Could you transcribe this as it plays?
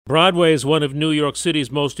Broadway is one of New York City's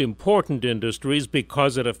most important industries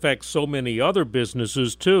because it affects so many other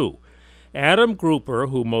businesses, too. Adam Grouper,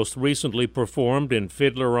 who most recently performed in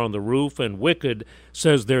Fiddler on the Roof and Wicked,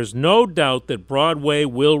 says there's no doubt that Broadway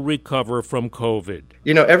will recover from COVID.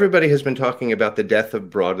 You know, everybody has been talking about the death of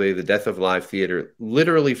Broadway, the death of live theater,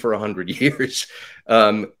 literally for 100 years.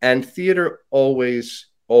 And theater always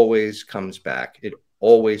comes back. It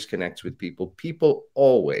always connects with people. People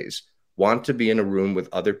always want to be in a room with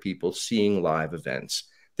other people seeing live events.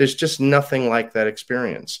 There's just nothing like that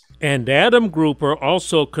experience. And Adam Grouper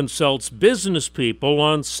also consults business people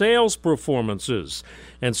on sales performances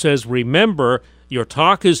and says, remember, your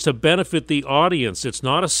talk is to benefit the audience. It's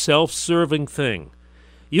not a self-serving thing.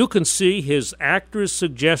 You can see his actors'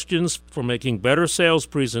 suggestions for making better sales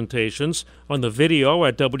presentations on the video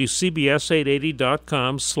at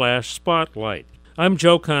WCBS880.com/spotlight. I'm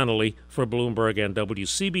Joe Connolly for Bloomberg and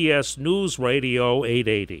WCBS News Radio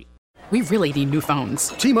 880. We really need new phones.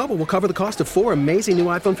 T-Mobile will cover the cost of 4 amazing new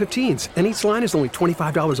iPhone 15s, and each line is only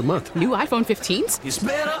 $25 a month. New iPhone 15s? It's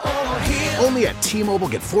better over here. Only at T-Mobile,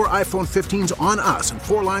 get 4 iPhone 15s on us and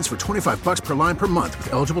 4 lines for $25 per line per month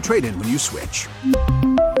with eligible trade-in when you switch.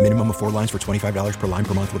 Minimum of 4 lines for $25 per line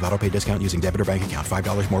per month with autopay discount using debit or bank account.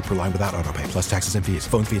 $5 more per line without autopay, plus taxes and fees.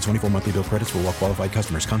 Phone fee at 24 monthly bill credits for well-qualified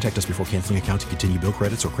customers. Contact us before canceling account to continue bill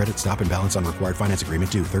credits or credit stop and balance on required finance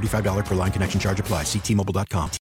agreement due. $35 per line connection charge applies. See T-Mobile.com.